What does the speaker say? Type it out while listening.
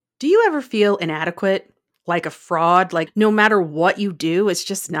Do you ever feel inadequate? Like a fraud? Like no matter what you do, it's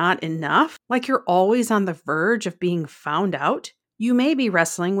just not enough? Like you're always on the verge of being found out? You may be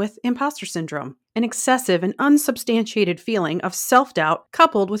wrestling with imposter syndrome, an excessive and unsubstantiated feeling of self doubt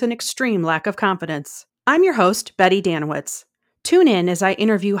coupled with an extreme lack of confidence. I'm your host, Betty Danowitz. Tune in as I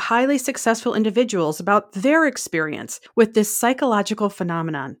interview highly successful individuals about their experience with this psychological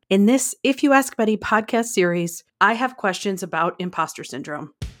phenomenon. In this If You Ask Betty podcast series, I have questions about imposter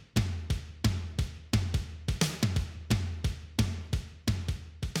syndrome.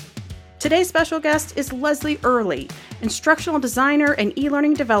 Today's special guest is Leslie Early, instructional designer and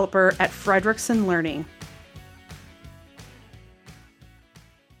e-learning developer at Frederickson Learning.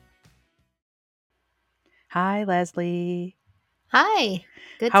 Hi, Leslie. Hi.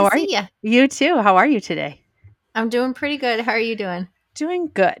 Good How to are see you? you. You too. How are you today? I'm doing pretty good. How are you doing? Doing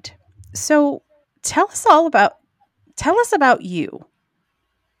good. So tell us about you.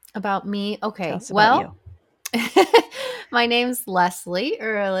 About me? Tell Okay. us about you. Well, my name's Leslie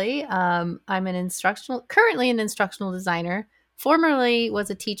Early. I'm currently an instructional designer. Formerly was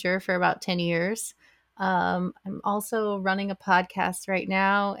a teacher for about 10 years. I'm also running a podcast right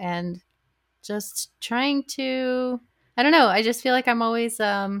now and just trying to, I don't know, I just feel like I'm always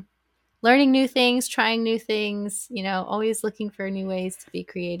learning new things, trying new things, always looking for new ways to be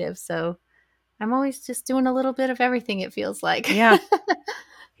creative. So I'm always just doing a little bit of everything, it feels like. Yeah.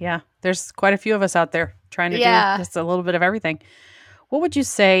 Yeah. There's quite a few of us out there trying to do Yeah. just a little bit of everything. What would you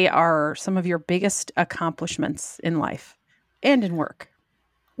say are some of your biggest accomplishments in life and in work?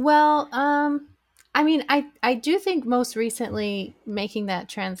 Well, I do think most recently making that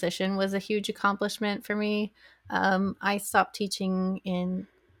transition was a huge accomplishment for me. I stopped teaching in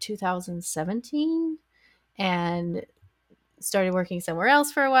 2017 and started working somewhere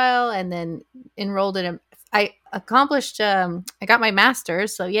else for a while, and then enrolled in I accomplished. I got my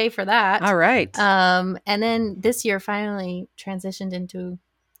master's, so yay for that. All right. And then this year finally transitioned into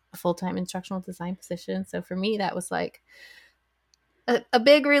a full-time instructional design position. So for me, that was like a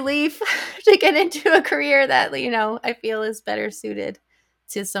big relief to get into a career that, I feel is better suited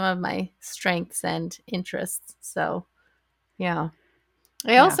to some of my strengths and interests. So, yeah.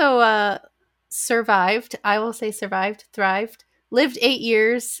 I Yeah. also survived. I will say survived, thrived, lived 8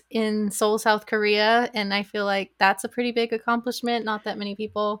 years in Seoul, South Korea. And I feel like that's a pretty big accomplishment. Not that many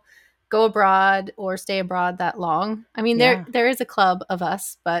people go abroad or stay abroad that long. I mean, Yeah. there is a club of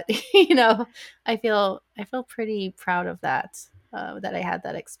us, but I feel pretty proud of that. That I had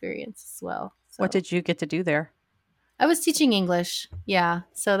that experience as well. So What did you get to do there? I was teaching English. Yeah.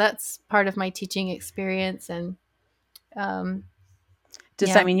 So that's part of my teaching experience. And um, Does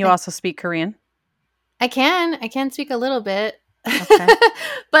that yeah, mean you also speak Korean? I can speak a little bit. Okay.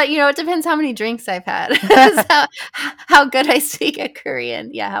 But it depends how many drinks I've had. how good I speak at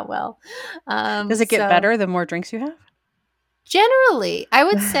Korean. Yeah, how well. Does it get So better the more drinks you have? generally, I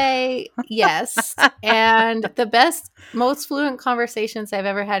would say yes. And the most fluent conversations I've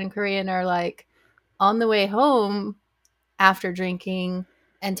ever had in Korean are like on the way home after drinking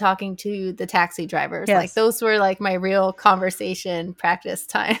and talking to the taxi drivers. Like Yes. those were like my real conversation practice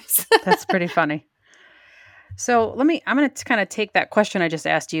times. That's pretty funny. So I'm going to kind of take that question I just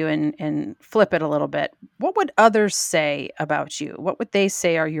asked you and flip it a little bit. What would others say about you? What would they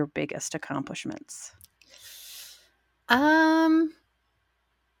say are your biggest accomplishments? Um,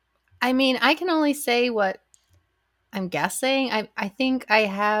 I mean, I can only say what I'm guessing. I think I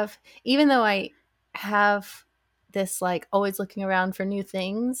have, even though I have this like always looking around for new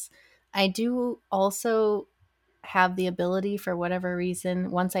things, I do also have the ability for whatever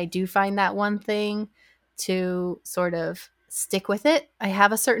reason, once I do find that one thing, to sort of stick with it. I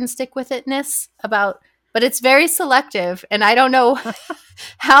have a certain stick with itness but it's very selective. And I don't know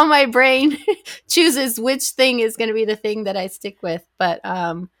how my brain chooses which thing is going to be the thing that I stick with. But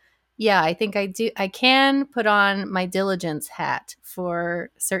yeah, I think I can put on my diligence hat for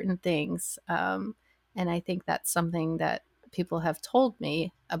certain things. And I think that's something that people have told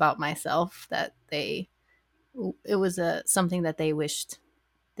me about myself, that it was something that they wished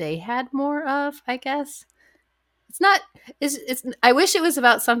they had more of, I guess. It's not it's I wish it was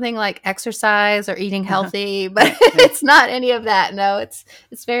about something like exercise or eating healthy, but Right. it's not any of that. No, it's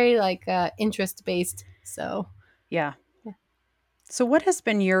very like interest based. So, Yeah. yeah. So what has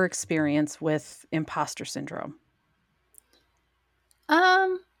been your experience with imposter syndrome?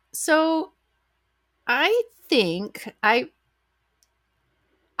 So I think I've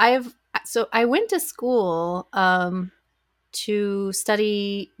so I went to school to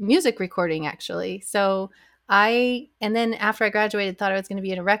study music recording, actually. So and then after I graduated, thought I was going to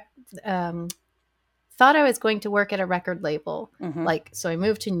be in a thought I was going to work at a record label. Mm-hmm. Like, so I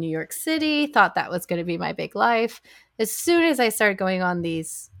moved to New York City, thought that was going to be my big life. As soon as I started going on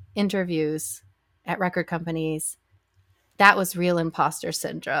these interviews at record companies, that was real imposter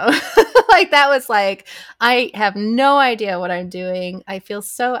syndrome. Like, that was like, I have no idea what I'm doing. I feel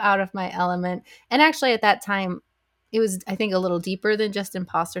so out of my element. And actually, at that time, it was, I think, a little deeper than just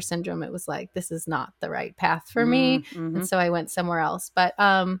imposter syndrome. It was like, this is not the right path for me. Mm-hmm. And so I went somewhere else, but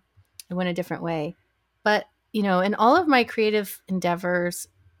I went a different way. But, you know, in all of my creative endeavors,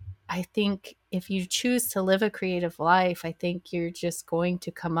 I think if you choose to live a creative life, I think you're just going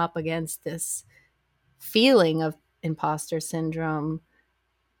to come up against this feeling of imposter syndrome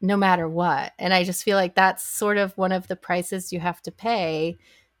no matter what. And I just feel like that's sort of one of the prices you have to pay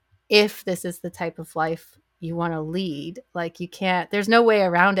if this is the type of life you want to lead. Like, you can't, there's no way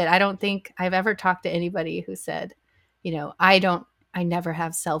around it. I don't think I've ever talked to anybody who said, you know, I never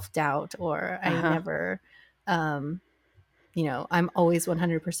have self-doubt, or I Uh-huh. never, you know, I'm always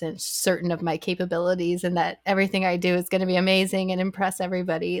 100% certain of my capabilities and that everything I do is going to be amazing and impress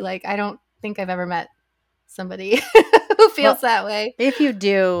everybody. Like, I don't think I've ever met somebody who Well, feels that way. if you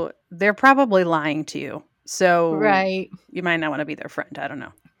do, they're probably lying to you. So Right. you might not want to be their friend. I don't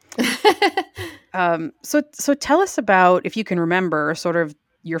know. So tell us about, if you can remember, sort of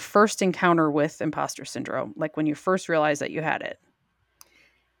your first encounter with imposter syndrome, like when you first realized that you had it.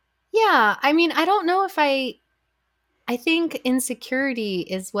 Yeah. I mean, I don't know if I think insecurity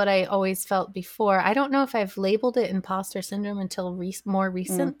is what I always felt before. I don't know if I've labeled it imposter syndrome until more Mm.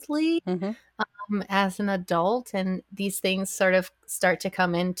 recently, Mm-hmm. as an adult. And these things sort of start to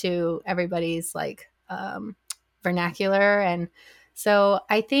come into everybody's like vernacular. And so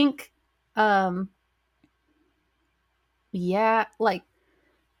I think, um, yeah, like,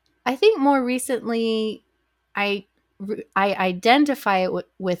 I think more recently, I I identify it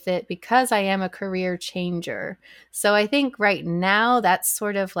with it because I am a career changer. So I think right now that's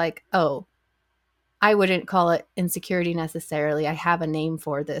sort of like, oh, I wouldn't call it insecurity necessarily. I have a name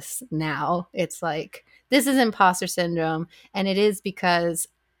for this now. It's like, this is imposter syndrome. And it is because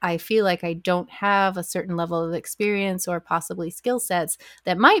I feel like I don't have a certain level of experience or possibly skill sets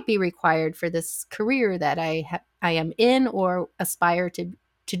that might be required for this career that I am in or aspire to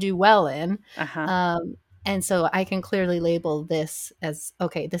do well in. Uh-huh. Um, and so I can clearly label this as,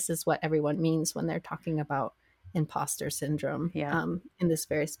 okay, this is what everyone means when they're talking about imposter syndrome, Yeah. in this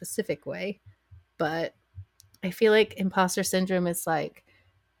very specific way. But I feel like imposter syndrome is like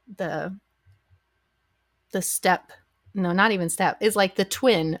the step, no, not even step, is like the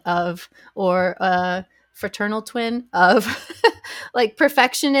twin of, or a fraternal twin of like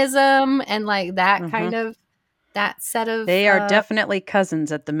perfectionism and like that Mm-hmm. kind of, that set of They are definitely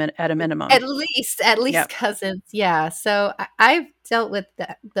cousins at a minimum. at least Yep. cousins. Yeah. So I've dealt with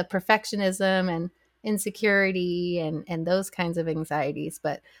the perfectionism and insecurity and those kinds of anxieties.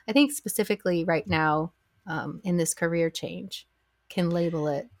 But I think specifically right now, in this career change, can label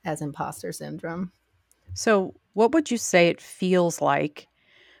it as imposter syndrome. So what would you say it feels like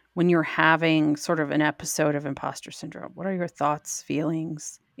when you're having sort of an episode of imposter syndrome? What are your thoughts,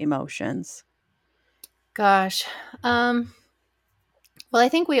 feelings, emotions? Gosh. Um, well, I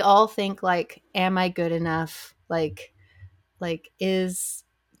think we all think like, am I good enough? Is,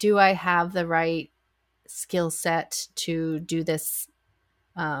 do I have the right skill set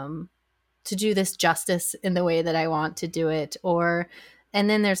um, to do this justice in the way that I want to do it? Or, and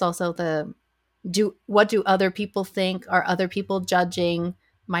then there's also the, what do other people think? Are other people judging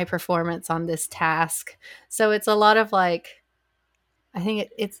my performance on this task? So it's a lot of like, I think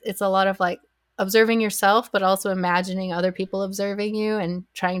it's a lot of like observing yourself, but also imagining other people observing you and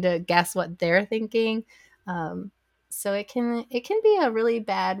trying to guess what they're thinking. Um, so it can be a really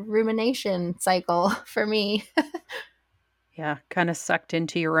bad rumination cycle for me. Yeah, kind of sucked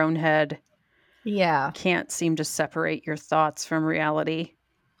into your own head. Yeah, Can't seem to separate your thoughts from reality.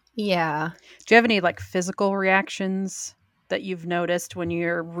 yeah. Do you have any like physical reactions that you've noticed when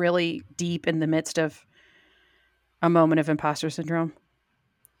you're really deep in the midst of a moment of imposter syndrome?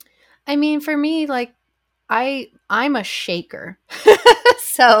 I mean, for me, like, I'm a shaker.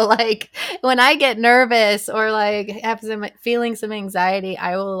 So like when I get nervous or like have some feeling some anxiety,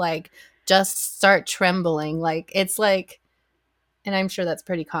 I will like just start trembling. Like, it's like, and I'm sure that's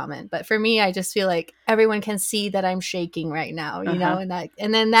pretty common, but for me, I just feel like everyone can see that I'm shaking right now, Uh huh.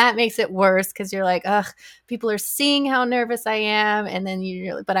 and then that makes it worse because you're like, ugh, people are seeing how nervous I am, and then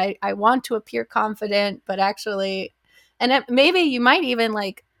but I want to appear confident, but actually, and maybe you might even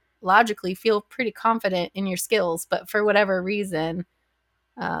like logically feel pretty confident in your skills, but for whatever reason,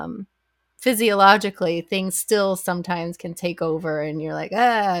 um, physiologically things still sometimes can take over, and you're like,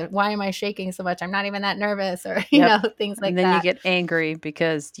 why am I shaking so much? I'm not even that nervous, or Yep. things And like then you that. get angry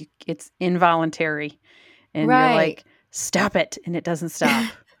because it's involuntary and you're Right. like, stop it. And it doesn't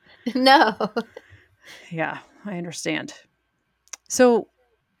stop. No. Yeah, I understand. So,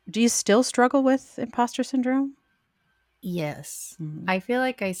 do you still struggle with imposter syndrome? Yes. Mhm. I feel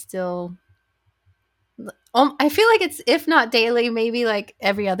like I feel like it's, if not daily, maybe like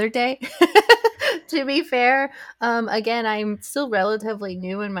every other day. To be fair, again, I'm still relatively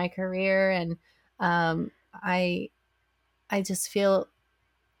new in my career, and um, I I just feel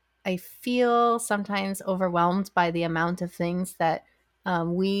sometimes overwhelmed by the amount of things that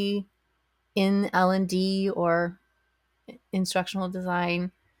we in L&D or instructional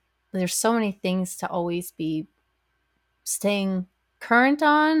design. There's so many things to always be staying current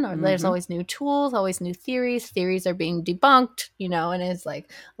on, or there's Mhm. always new tools, always new theories are being debunked, and it's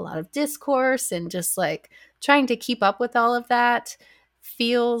like a lot of discourse, and just like trying to keep up with all of that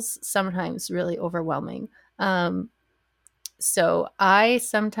feels sometimes really overwhelming. So I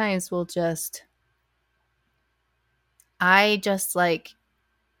sometimes will just like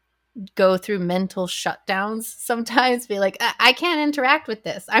go through mental shutdowns sometimes, be like, I can't interact with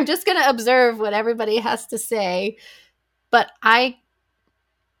this, I'm just going to observe what everybody has to say. But I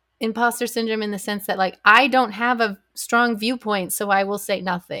imposter syndrome in the sense that, like, I don't have a strong viewpoint, so I will say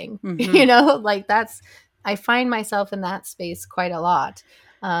nothing. Mhm. Like, I find myself in that space quite a lot.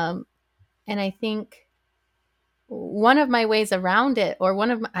 And I think one of my ways around it, or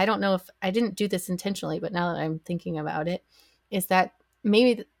I don't know if I didn't do this intentionally, but now that I'm thinking about it, is that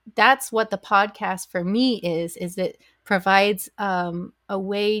maybe that's what the podcast for me is it provides a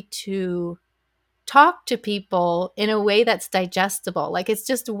way to talk to people in a way that's digestible. Like, it's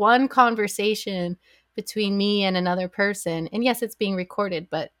just one conversation between me and another person. And yes, it's being recorded,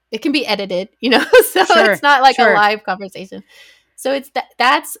 but it can be edited, so it's Sure. not like a Sure. live conversation. So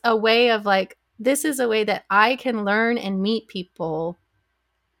that's a way of like, this is a way that I can learn and meet people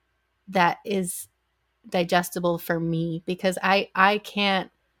that is digestible for me, because I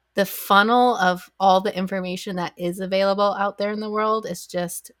can't, the funnel of all the information that is available out there in the world is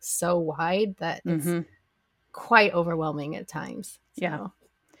just so wide that it's Mhm. quite overwhelming at times. Yeah.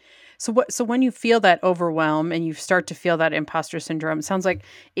 So, So when you feel that overwhelm and you start to feel that imposter syndrome, it sounds like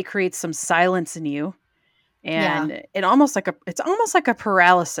it creates some silence in you, yeah. and it's almost like a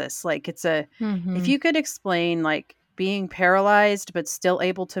paralysis. Like it's a if Hmm. you could explain like being paralyzed but still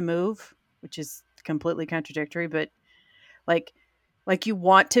able to move, which is completely contradictory, but like like you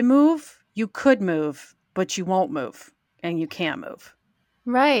want to move, you could move, but you won't move and you can't move.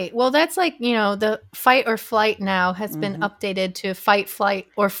 Right. Well, that's like, the fight or flight now has been Mhm. updated to fight, flight,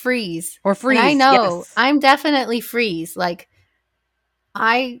 or freeze. Or And I freeze, know yes. I'm definitely freeze. Like,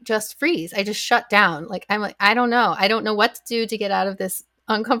 I just freeze. I just shut down. Like, I'm like, I don't know. I don't know what to do to get out of this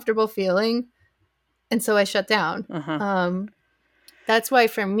uncomfortable feeling. And so I shut down. Uh-huh. That's why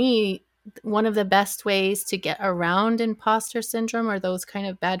for me, one of the best ways to get around imposter syndrome or those kind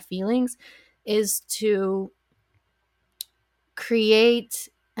of bad feelings is to create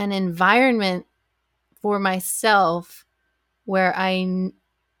an environment for myself where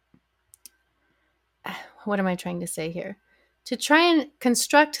what am I trying to say here? To try and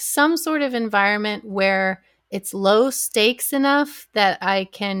construct some sort of environment where it's low stakes enough that I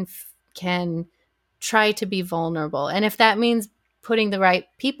can try to be vulnerable. And if that means putting the right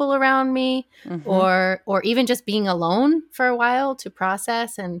people around me, Mhm. or even just being alone for a while to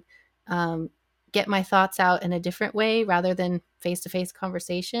process and um, get my thoughts out in a different way rather than face-to-face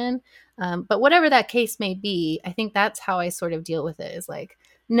conversation. But whatever that case may be, I think that's how I sort of deal with it, is like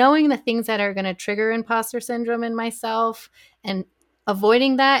knowing the things that are going to trigger imposter syndrome in myself and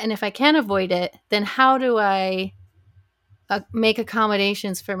avoiding that. And if I can avoid it, then how do I make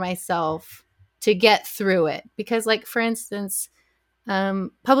accommodations for myself to get through it? Because, like, for instance,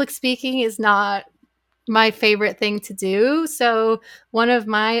 public speaking is not my favorite thing to do. So one of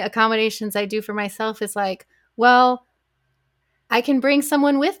my accommodations I do for myself is like, well, I can bring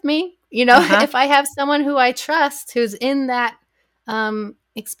someone with me. Uh-huh. If I have someone who I trust who's in that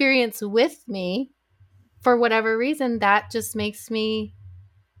experience with me, for whatever reason, that just makes me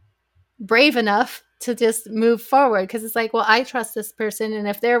brave enough to just move forward, because it's like, well, I trust this person, and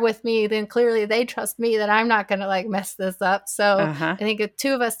if they're with me, then clearly they trust me that I'm not going to like mess this up. So Uh-huh. I think if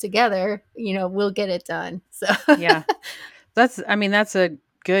two of us together, we'll get it done. So Yeah. That's a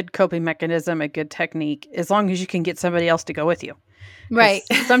good coping mechanism, a good technique, as long as you can get somebody else to go with you. right.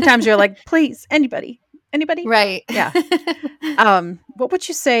 Because sometimes you're like, please, anybody. Anybody? Right. Yeah. What would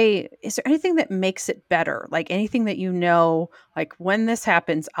you say? Is there anything that makes it better? Like anything that you know, like when this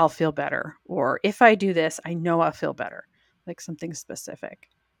happens, I'll feel better. Or if I do this, I know I'll feel better. Like something specific.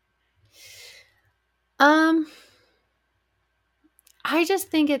 um I just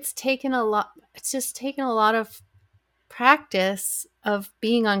think it's just taken a lot of practice of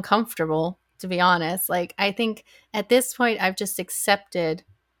being uncomfortable, to be honest. Like I think at this point I've just accepted.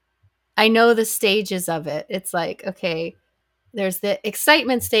 I know the stages of it. It's like, okay, there's the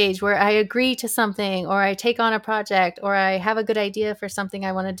excitement stage where I agree to something or I take on a project or I have a good idea for something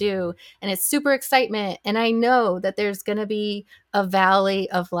I want to do and it's super excitement and I know that there's going to be a valley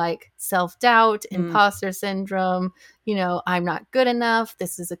of like self-doubt, Mm, imposter syndrome, I'm not good enough,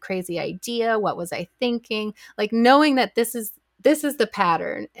 this is a crazy idea, what was I thinking? Like knowing that this is the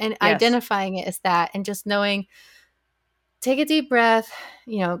pattern and yes. identifying it as that and just knowing take a deep breath,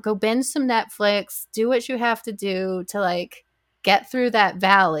 go binge some Netflix, do what you have to do to like get through that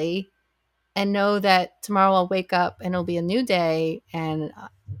valley and know that tomorrow I'll wake up and it'll be a new day and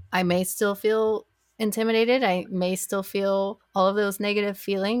I may still feel intimidated. I may still feel all of those negative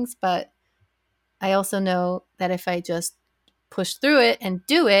feelings, but I also know that if I just push through it and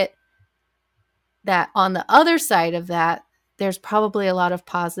do it, that on the other side of that, there's probably a lot of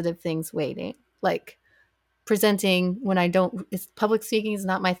positive things waiting. Like presenting when I don't public speaking is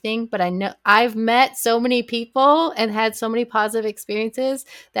not my thing, but I know I've met so many people and had so many positive experiences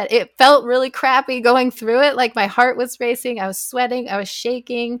that it felt really crappy going through it. Like my heart was racing, I was sweating, I was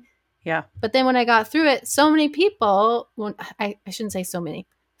shaking. Yeah. But then when I got through it, so many people, I shouldn't say so many,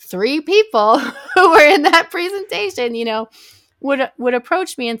 3 people who were in that presentation, would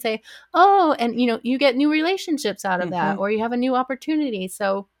approach me and say, "Oh, and you get new relationships out of Hmm. that or you have a new opportunity."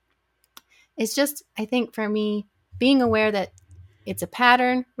 So it's just, I think for me, being aware that it's a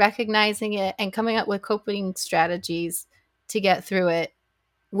pattern, recognizing it, and coming up with coping strategies to get through it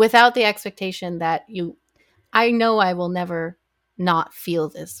without the expectation that I know I will never not feel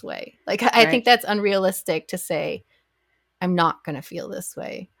this way. Like, I think Right. that's unrealistic to say, I'm not going to feel this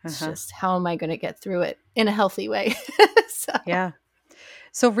way. It's Uh-huh. just, how am I going to get through it in a healthy way? So, Yeah.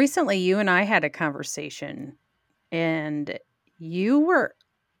 So recently you and I had a conversation and you were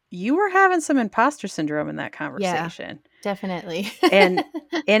you were having some imposter syndrome in that yeah, conversation. definitely. And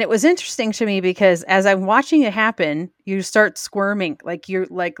and it was interesting to me because as I'm watching it happen, you start squirming, like you're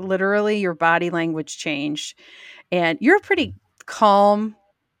like literally your body language changed. And you're a pretty calm,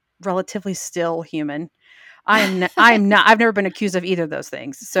 relatively still human. I am not I've never been accused of either of those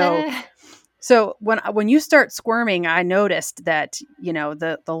things. So when you start squirming, I noticed that,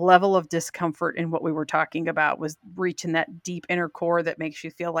 the level of discomfort in what we were talking about was reaching that deep inner core that makes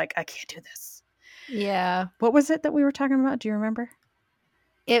you feel like I can't do this. Yeah. What was it that we were talking about? Do you remember?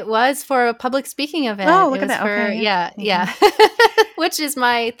 It was for a public speaking Oh, event. It look at was that. for, Okay, yeah. yeah, Hmm. yeah. Which is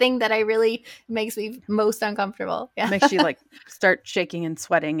my thing that I really makes me most uncomfortable. Yeah. Makes you like start shaking and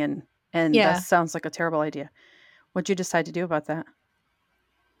sweating and that Yeah. sounds like a terrible idea. What'd you decide to do about that?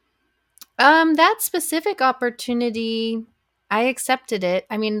 That specific opportunity, I accepted it.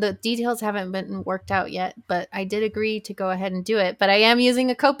 I mean, the details haven't been worked out yet, but I did agree to go ahead and do it. But I am using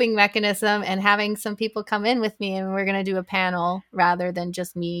a coping mechanism and having some people come in with me, and we're going to do a panel rather than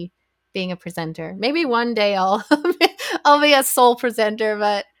just me being a presenter. Maybe one day I'll I'll be a sole presenter,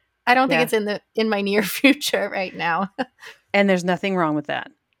 but I don't think Yeah. it's in my near future right now. And there's nothing wrong with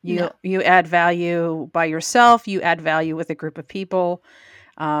that. No. You add value by yourself, you add value with a group of people.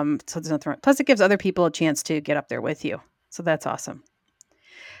 So there's nothing wrong. Plus it gives other people a chance to get up there with you. So that's awesome.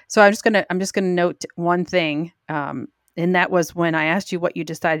 So I'm just gonna note one thing. And that was when I asked you what you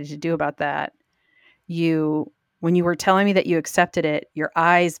decided to do about that. You when you were telling me that you accepted it, your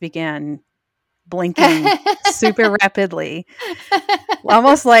eyes began blinking super rapidly,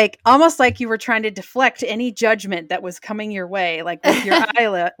 almost like you were trying to deflect any judgment that was coming your way, like with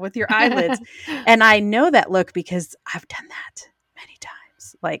your eyelids. And I know that look because I've done that many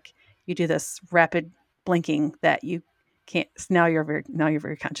times. Like you do this rapid blinking that you can't. Now you're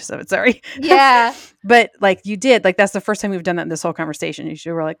very conscious of it. Sorry. Yeah. But like you did, like that's the first time we've done that in this whole conversation.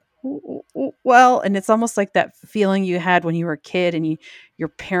 You were like, well, and it's almost like that feeling you had when you were a kid and your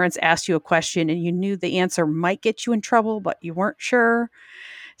parents asked you a question and you knew the answer might get you in trouble, but you weren't sure.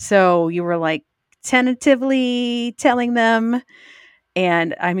 So you were like tentatively telling them.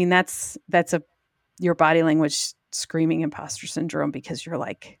 And I mean, that's your body language screaming imposter syndrome because you're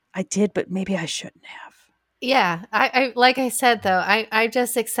like, I did, but maybe I shouldn't have. Yeah, I like I said though, I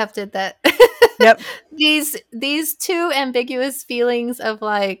just accepted that Yep. these two ambiguous feelings of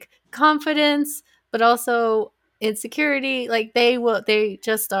like confidence, but also insecurity, like they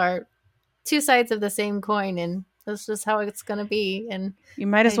just are. two sides of the same coin, and that's just how it's going to be. And You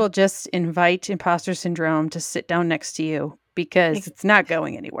might as I, well just invite imposter syndrome to sit down next to you because ex- it's not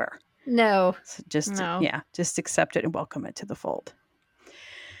going anywhere. no, So just, no. yeah, just accept it and welcome it to the fold.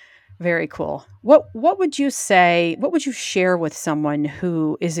 Very cool. What would you say, what would you share with someone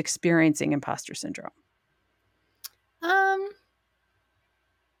who is experiencing imposter syndrome? Um,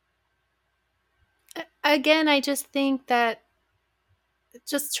 Again, I just think that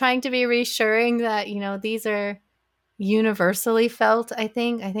just trying to be reassuring that, these are universally felt. I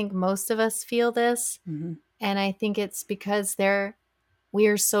think most of us feel this. Mm-hmm. And I think it's because we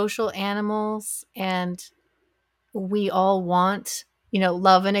are social animals, and we all want,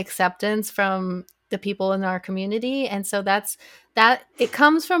 love and acceptance from the people in our community. And so that it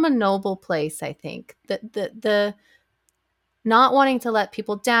comes from a noble place. I think the not wanting to let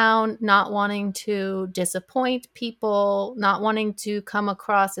people down, not wanting to disappoint people, not wanting to come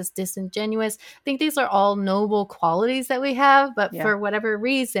across as disingenuous. I think these are all noble qualities that we have, but Yeah. for whatever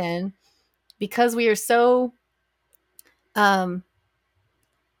reason, because um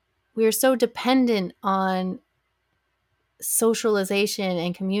we are so dependent on socialization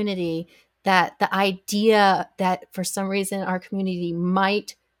and community, that the idea that for some reason our community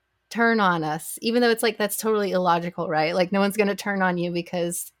might turn on us, even though it's like that's totally illogical, right? Like no one's going to turn on you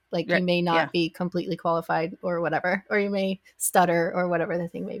because like you Right. may Yeah. not be completely qualified or whatever, or you may stutter or whatever the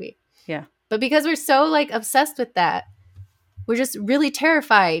thing may be. Yeah. But because we're so like obsessed with that, we're just really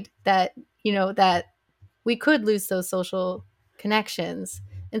terrified that, that we could lose those social connections.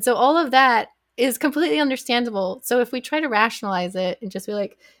 And so all of that is completely understandable. So if we try to rationalize it and just be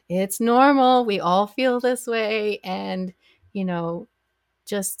like, it's normal, we all feel this way, and,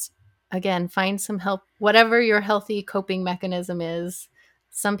 just again, find some help, whatever your healthy coping mechanism is.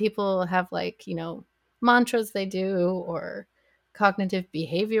 Some people have like, mantras they do, or cognitive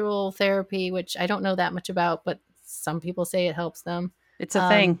behavioral therapy, which I don't know that much about, but some people say it helps them. It's a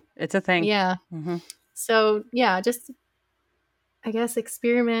thing. It's a thing. Yeah. Mm-hmm. So yeah, just I guess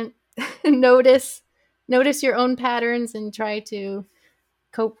experiment, notice your own patterns, and try to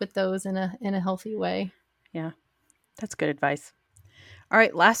cope with those in a healthy way. Yeah. That's good advice. All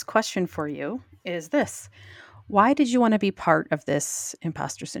right. Last question for you is this. Why did you want to be part of this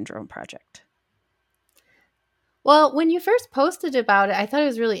imposter syndrome project? Well, when you first posted about it, I thought it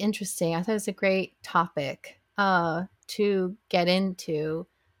was really interesting. I thought it was a great topic to get into.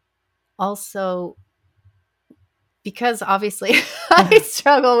 Also, because obviously I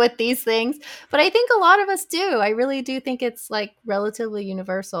struggle with these things, but I think a lot of us do. I really do think it's like relatively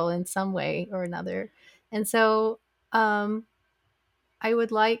universal in some way or another. And so um, I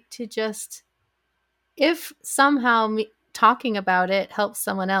would like to just, if somehow talking about it helps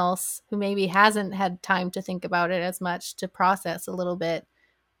someone else who maybe hasn't had time to think about it as much, to process a little bit,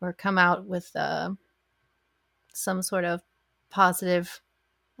 or come out with some sort of positive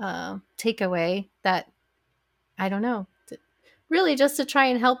takeaway, that I don't know, really just to try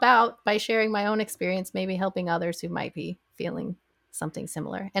and help out by sharing my own experience, maybe helping others who might be feeling something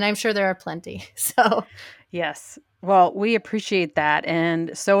similar. And I'm sure there are plenty. So Yes. Well, we appreciate that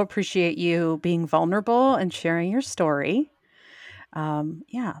and so appreciate you being vulnerable and sharing your story.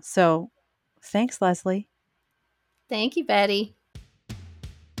 Yeah. So thanks, Leslie. thank you, Betty.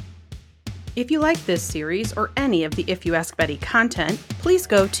 If you like this series or any of the If You Ask Betty content, please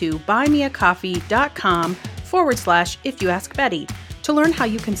go to buymeacoffee.com/If You Ask Betty to learn how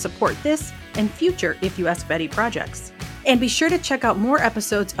you can support this and future If You Ask Betty projects. And be sure to check out more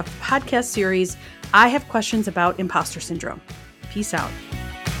episodes of the podcast series, I Have Questions About Imposter Syndrome. Peace out.